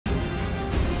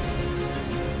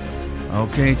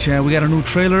Okay, Chad, we got a new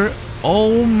trailer.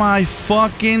 Oh my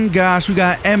fucking gosh, we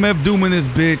got MF Doom in this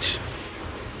bitch.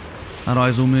 How do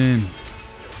I zoom in?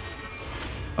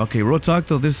 Okay, real talk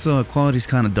though, this quality's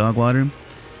kind of dog water.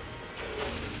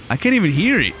 I can't even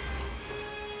hear it.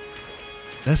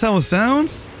 That's how it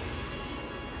sounds?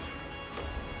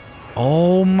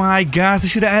 Oh my gosh, they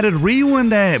should have added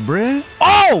rewind that, bruh.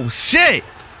 Oh shit!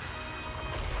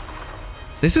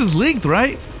 This is leaked,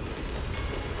 right?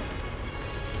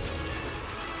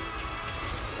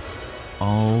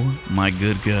 Oh my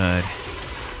good god.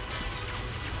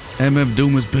 MF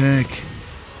Doom is back.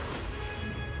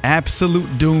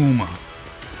 Absolute Doom.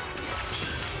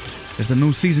 There's the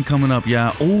new season coming up,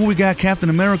 y'all. Oh, we got Captain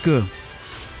America.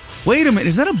 Wait a minute,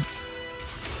 is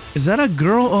that a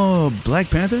girl,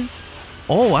 Black Panther?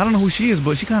 Oh, I don't know who she is,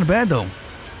 but she kind of bad though.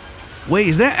 Wait,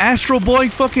 is that Astro Boy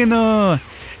fucking,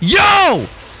 yo!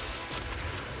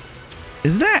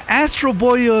 Is that Astro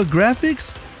Boy,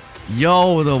 graphics?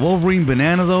 Yo, the Wolverine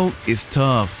banana though is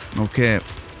tough. Okay.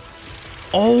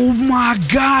 Oh my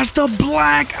gosh, the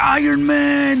Black Iron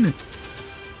Man!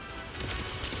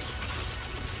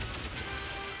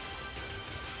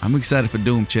 I'm excited for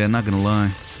Doom, Chad, not gonna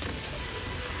lie.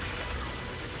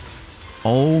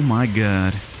 Oh my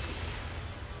god.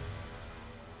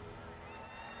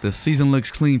 The season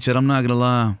looks clean, Chad, I'm not gonna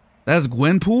lie. That's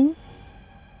Gwenpool?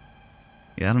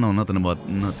 Yeah, I don't know nothing about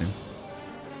nothing.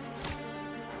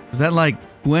 Is that like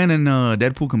Gwen and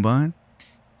Deadpool combined?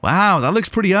 Wow, that looks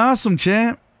pretty awesome,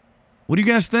 chat. What do you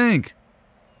guys think?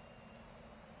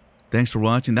 Thanks for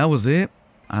watching. That was it.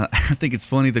 I think it's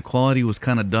funny. The quality was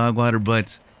kind of dog water,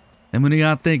 but let me know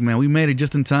y'all think, man. We made it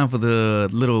just in time for the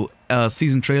little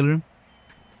season trailer.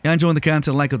 Y'all enjoying the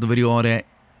content, like up the video, all that.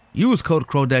 Use code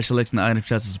KROW-LX in the item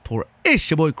chat to support. It's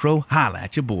your boy KROW. Holla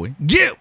at your boy. Get